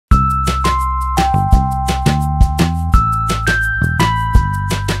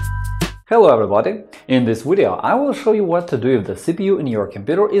Hello everybody! In this video I will show you what to do if the CPU in your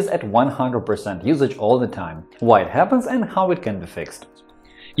computer is at 100% usage all the time, why it happens and how it can be fixed.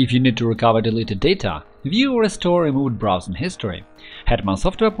 If you need to recover deleted data, view or restore removed browsing history, Hetman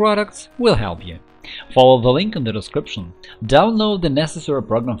Software Products will help you. Follow the link in the description, download the necessary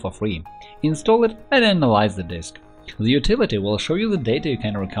program for free, install it and analyze the disk. The utility will show you the data you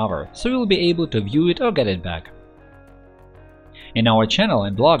can recover, so you'll be able to view it or get it back. In our channel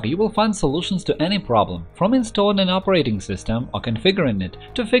and blog you will find solutions to any problem, from installing an operating system or configuring it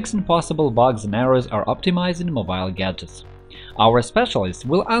to fixing possible bugs and errors or optimizing mobile gadgets. Our specialists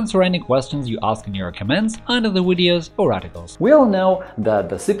will answer any questions you ask in your comments under the videos or articles. We all know that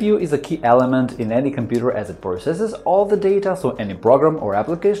the CPU is a key element in any computer as it processes all the data, so any program or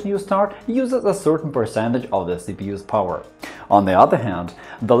application you start uses a certain percentage of the CPU's power. On the other hand,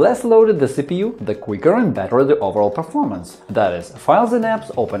 the less loaded the CPU, the quicker and better the overall performance. That is, files and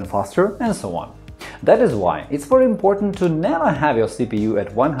apps open faster and so on. That is why it's very important to never have your CPU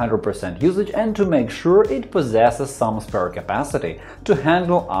at 100% usage and to make sure it possesses some spare capacity to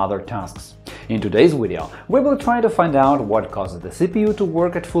handle other tasks. In today's video, we will try to find out what causes the CPU to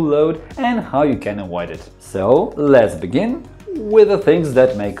work at full load and how you can avoid it. So let's begin with the things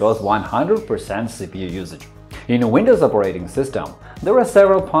that may cause 100% CPU usage. In a Windows operating system, there are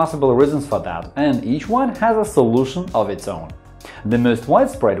several possible reasons for that, and each one has a solution of its own. The most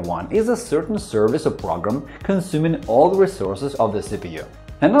widespread one is a certain service or program consuming all the resources of the CPU.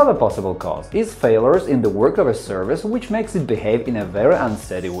 Another possible cause is failures in the work of a service, which makes it behave in a very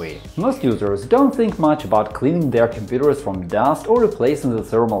unsteady way. Most users don't think much about cleaning their computers from dust or replacing the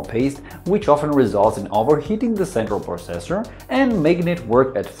thermal paste, which often results in overheating the central processor and making it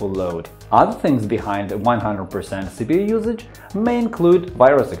work at full load. Other things behind 100% CPU usage may include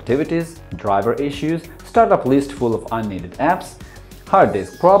virus activities, driver issues, startup list full of unneeded apps, hard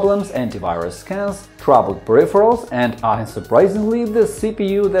disk problems, antivirus scans, troubled peripherals, and, unsurprisingly, the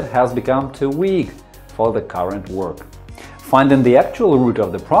CPU that has become too weak for the current work. Finding the actual root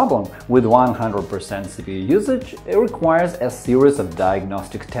of the problem with 100% CPU usage requires a series of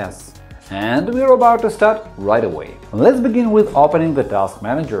diagnostic tests. And we're about to start right away. Let's begin with opening the Task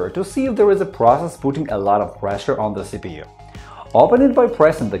Manager to see if there is a process putting a lot of pressure on the CPU. Open it by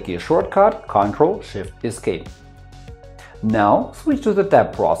pressing the key shortcut Ctrl-Shift-Escape. Now switch to the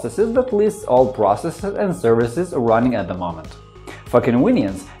tab Processes that lists all processes and services running at the moment. For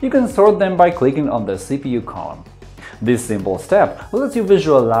convenience, you can sort them by clicking on the CPU column. This simple step lets you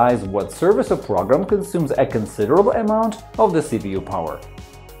visualize what service or program consumes a considerable amount of the CPU power.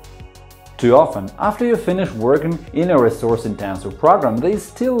 Too often, after you finish working in a resource-intensive program, they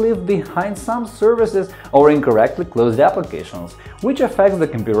still leave behind some services or incorrectly closed applications, which affects the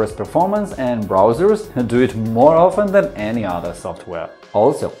computer's performance, and browsers do it more often than any other software.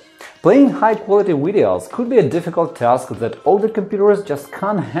 Also, playing high-quality videos could be a difficult task that older computers just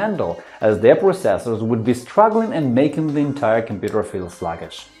can't handle, as their processors would be struggling and making the entire computer feel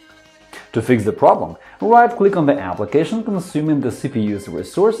sluggish. To fix the problem, right-click on the application consuming the CPU's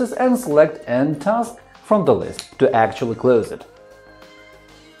resources and select End Task from the list to actually close it.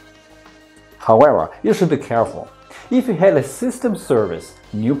 However, you should be careful. If you had a system service,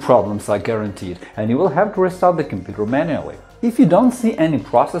 new problems are guaranteed and you will have to restart the computer manually. If you don't see any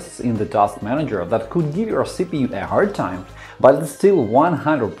processes in the Task Manager that could give your CPU a hard time, but it's still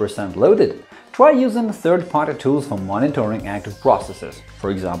 100% loaded, try using third-party tools for monitoring active processes,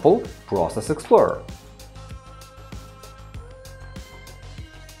 for example, Process Explorer.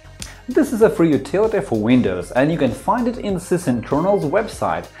 This is a free utility for Windows, and you can find it in sysinternal's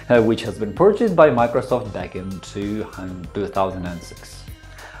website, which has been purchased by Microsoft back in 2006.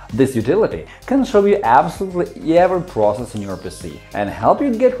 This utility can show you absolutely every process in your PC and help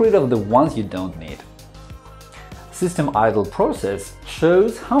you get rid of the ones you don't need. System Idle Process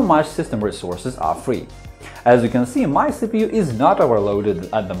shows how much system resources are free. As you can see, my CPU is not overloaded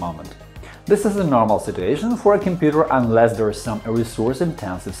at the moment. This is a normal situation for a computer unless there is some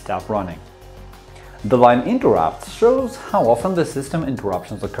resource-intensive stuff running. The line Interrupts shows how often the system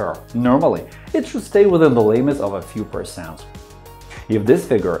interruptions occur. Normally, it should stay within the limits of a few %. If this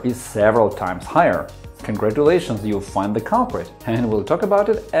figure is several times higher, congratulations, you'll find the culprit, and we'll talk about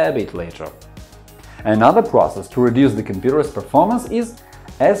it a bit later. Another process to reduce the computer's performance is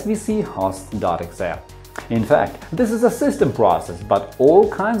svchost.exe. In fact, this is a system process, but all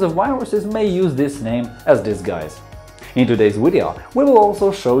kinds of viruses may use this name as disguise. In today's video, we will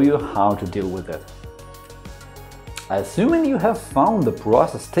also show you how to deal with it. Assuming you have found the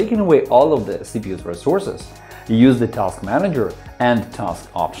process taking away all of the CPU's resources, use the Task Manager and Task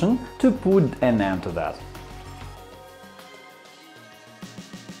option to put an end to that.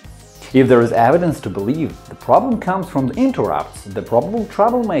 If there is evidence to believe the problem comes from the interrupts, the probable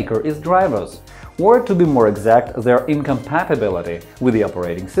troublemaker is drivers, or to be more exact, their incompatibility with the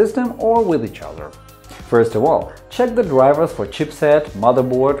operating system or with each other. First of all, check the drivers for chipset,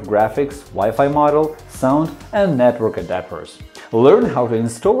 motherboard, graphics, Wi-Fi model, sound, and network adapters. Learn how to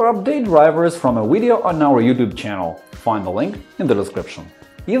install or update drivers from a video on our YouTube channel. Find the link in the description.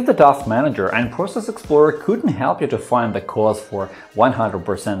 If the Task Manager and Process Explorer couldn't help you to find the cause for 100%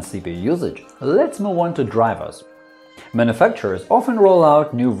 CPU usage, let's move on to drivers. Manufacturers often roll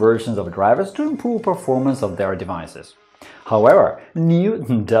out new versions of drivers to improve performance of their devices. However, new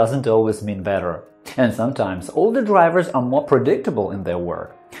doesn't always mean better, and sometimes older drivers are more predictable in their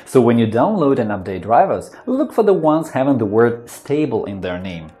work. So when you download and update drivers, look for the ones having the word "stable" in their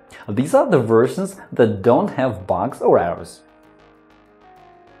name. These are the versions that don't have bugs or errors.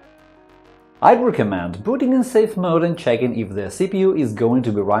 I'd recommend putting in safe mode and checking if the CPU is going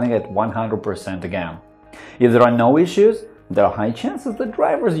to be running at 100% again. If there are no issues, there are high chances the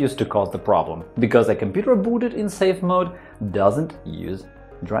drivers used to cause the problem, because a computer booted in safe mode doesn't use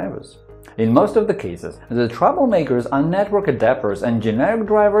drivers. In most of the cases, the troublemakers are network adapters and generic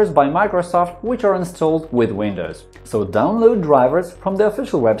drivers by Microsoft which are installed with Windows. So download drivers from the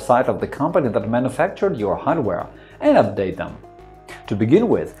official website of the company that manufactured your hardware and update them. To begin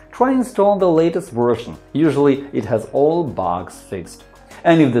with, try installing the latest version. Usually it has all bugs fixed.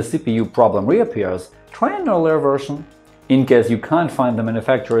 And if the CPU problem reappears, try an earlier version. In case you can't find the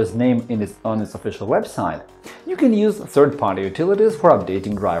manufacturer's name on its official website, you can use third-party utilities for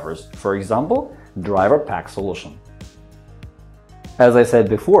updating drivers, for example, Driver Pack Solution. As I said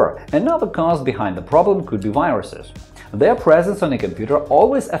before, another cause behind the problem could be viruses. Their presence on a computer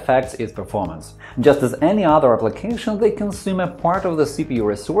always affects its performance. Just as any other application, they consume a part of the CPU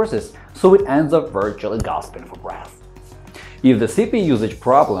resources, so it ends up virtually gasping for breath. If the CPU usage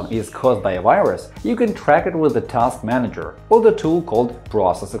problem is caused by a virus, you can track it with the Task Manager or the tool called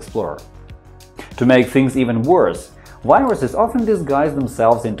Process Explorer. To make things even worse, viruses often disguise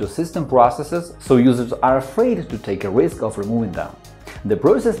themselves into system processes, so users are afraid to take a risk of removing them. The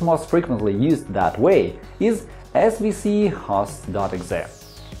process most frequently used that way is svchost.exe,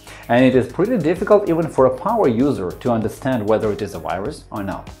 and it is pretty difficult even for a power user to understand whether it is a virus or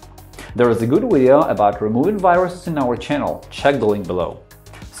not. There is a good video about removing viruses in our channel, check the link below.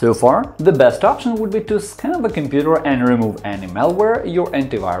 So far, the best option would be to scan the computer and remove any malware your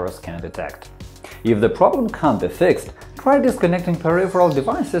antivirus can detect. If the problem can't be fixed, try disconnecting peripheral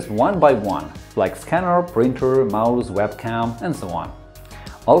devices one by one, like scanner, printer, mouse, webcam, and so on.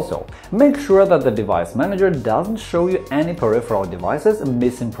 Also, make sure that the device manager doesn't show you any peripheral devices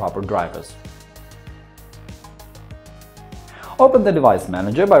missing proper drivers. Open the device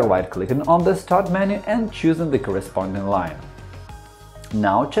manager by right-clicking on the Start menu and choosing the corresponding line.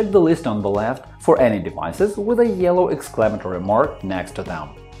 Now check the list on the left for any devices with a yellow exclamatory mark next to them.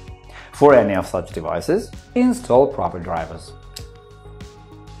 For any of such devices, install proper drivers.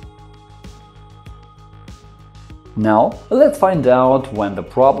 Now, let's find out when the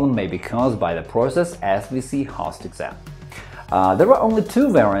problem may be caused by the process svchost.exe. There are only two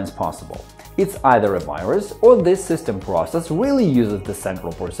variants possible. It's either a virus or this system process really uses the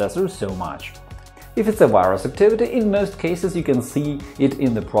central processor so much. If it's a virus activity, in most cases you can see it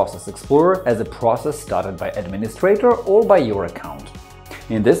in the Process Explorer as a process started by administrator or by your account.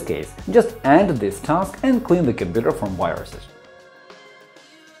 In this case, just end this task and clean the computer from viruses.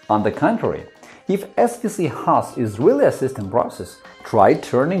 On the contrary, if svchost is really a system process, try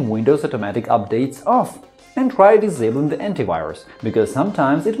turning Windows automatic updates off and try disabling the antivirus, because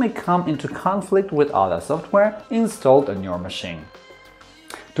sometimes it may come into conflict with other software installed on your machine.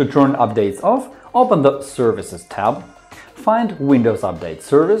 To turn updates off, open the Services tab, find Windows Update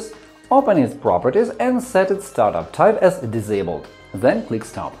Service, open its properties and set its startup type as disabled, then click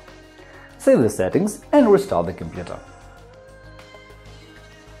Stop. Save the settings and restart the computer.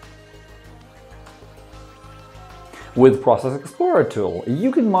 With Process Explorer tool, you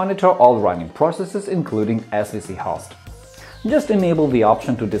can monitor all running processes including svchost. Just enable the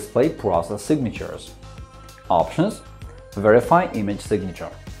option to display process signatures. Options: Verify image signature.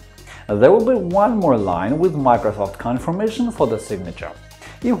 There will be one more line with Microsoft confirmation for the signature.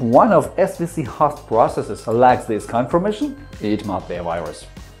 If one of svchost processes lacks this confirmation, it must be a virus.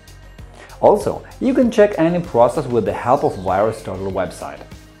 Also, you can check any process with the help of VirusTotal website.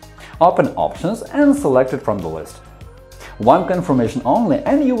 Open Options and select it from the list. One confirmation only,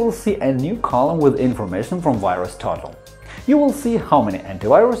 and you will see a new column with information from VirusTotal. You will see how many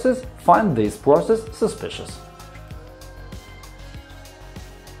antiviruses find this process suspicious.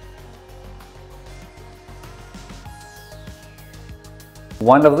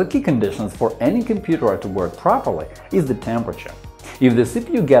 One of the key conditions for any computer to work properly is the temperature. If the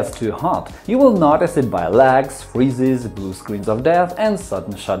CPU gets too hot, you will notice it by lags, freezes, blue screens of death, and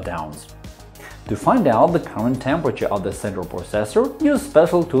sudden shutdowns. To find out the current temperature of the central processor, use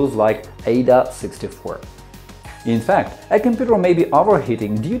special tools like AIDA64. In fact, a computer may be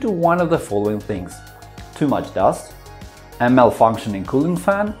overheating due to one of the following things: too much dust, a malfunctioning cooling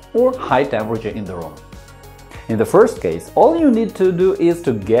fan, or high temperature in the room. In the first case, all you need to do is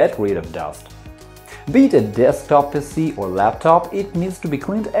to get rid of dust. Be it a desktop PC or laptop, it needs to be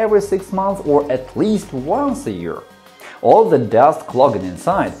cleaned every 6 months or at least once a year. All the dust clogging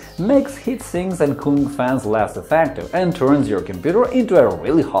inside makes heat sinks and cooling fans less effective and turns your computer into a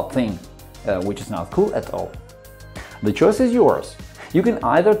really hot thing, which is not cool at all. The choice is yours. You can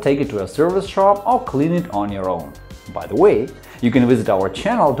either take it to a service shop or clean it on your own. By the way, you can visit our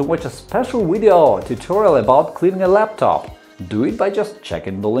channel to watch a special video tutorial about cleaning a laptop. Do it by just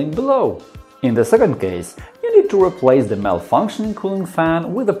checking the link below. In the second case, you need to replace the malfunctioning cooling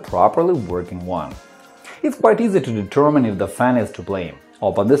fan with a properly working one. It's quite easy to determine if the fan is to blame.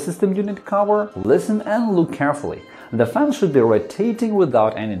 Open the system unit cover, listen and look carefully. The fan should be rotating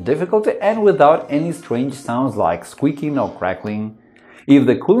without any difficulty and without any strange sounds like squeaking or crackling. If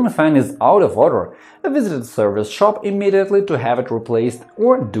the cooling fan is out of order, visit a service shop immediately to have it replaced,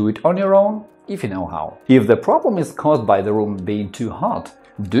 or do it on your own if you know how. If the problem is caused by the room being too hot,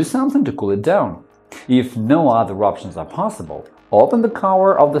 do something to cool it down. If no other options are possible, open the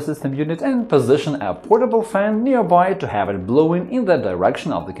cover of the system unit and position a portable fan nearby to have it blowing in the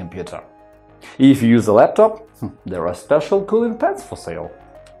direction of the computer. If you use a laptop, there are special cooling pads for sale.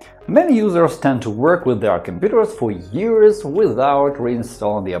 Many users tend to work with their computers for years without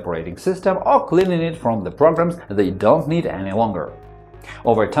reinstalling the operating system or cleaning it from the programs they don't need any longer.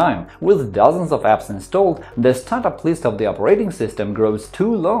 Over time, with dozens of apps installed, the startup list of the operating system grows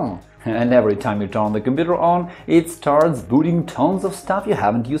too long, and every time you turn the computer on, it starts booting tons of stuff you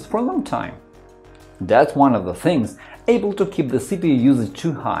haven't used for a long time. That's one of the things able to keep the CPU usage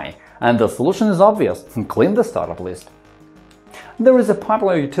too high, and the solution is obvious – clean the startup list. There is a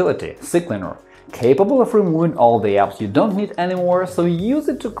popular utility, CCleaner, capable of removing all the apps you don't need anymore, so use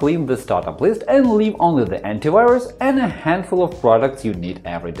it to clean the startup list and leave only the antivirus and a handful of products you need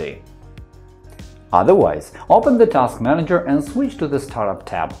every day. Otherwise, open the Task Manager and switch to the Startup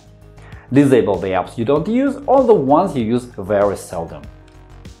tab. Disable the apps you don't use or the ones you use very seldom.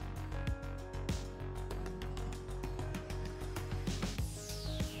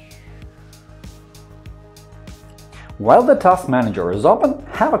 While the Task Manager is open,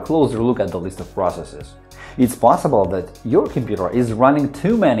 have a closer look at the list of processes. It's possible that your computer is running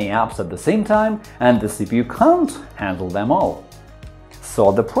too many apps at the same time and the CPU can't handle them all.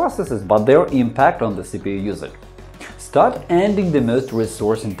 Sort the processes by their impact on the CPU usage. Start ending the most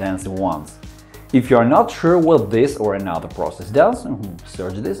resource-intensive ones. If you are not sure what this or another process does,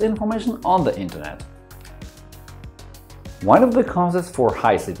 search this information on the internet. One of the causes for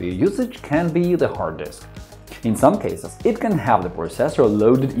high CPU usage can be the hard disk. In some cases, it can have the processor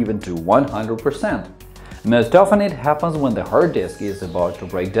loaded even to 100%. Most often it happens when the hard disk is about to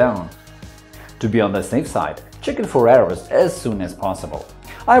break down. To be on the safe side, check it for errors as soon as possible.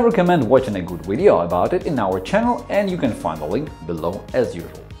 I recommend watching a good video about it in our channel, and you can find the link below as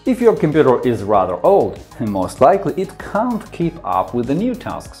usual. If your computer is rather old, most likely it can't keep up with the new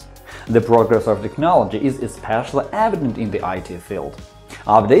tasks. The progress of technology is especially evident in the IT field.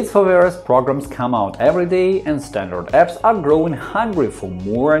 Updates for various programs come out every day, and standard apps are growing hungry for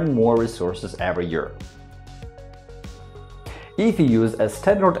more and more resources every year. If you use a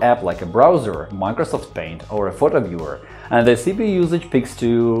standard app like a browser, Microsoft Paint, or a photo viewer, and the CPU usage peaks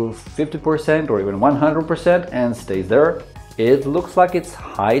to 50% or even 100% and stays there, it looks like it's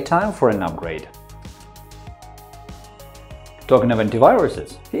high time for an upgrade. Talking of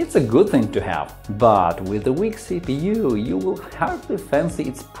antiviruses, it's a good thing to have, but with a weak CPU, you will hardly fancy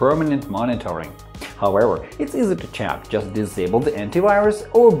its permanent monitoring. However, it's easy to check, just disable the antivirus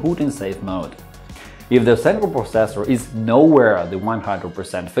or boot in safe mode. If the central processor is nowhere the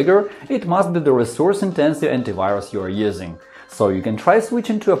 100% figure, it must be the resource-intensive antivirus you are using, so you can try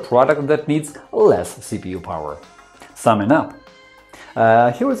switching to a product that needs less CPU power. Summing up,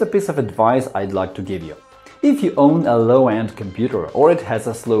 here is a piece of advice I'd like to give you. If you own a low-end computer or it has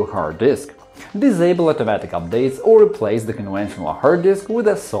a slow hard disk, disable automatic updates or replace the conventional hard disk with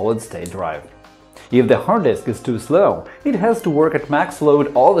a solid-state drive. If the hard disk is too slow, it has to work at max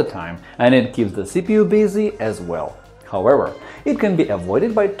load all the time, and it keeps the CPU busy as well. However, it can be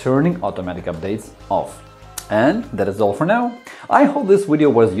avoided by turning automatic updates off. And that is all for now. I hope this video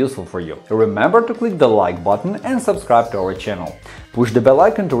was useful for you. Remember to click the like button and subscribe to our channel. Push the bell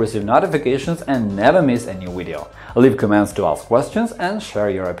icon to receive notifications and never miss a new video. Leave comments to ask questions and share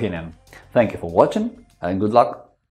your opinion. Thank you for watching and good luck!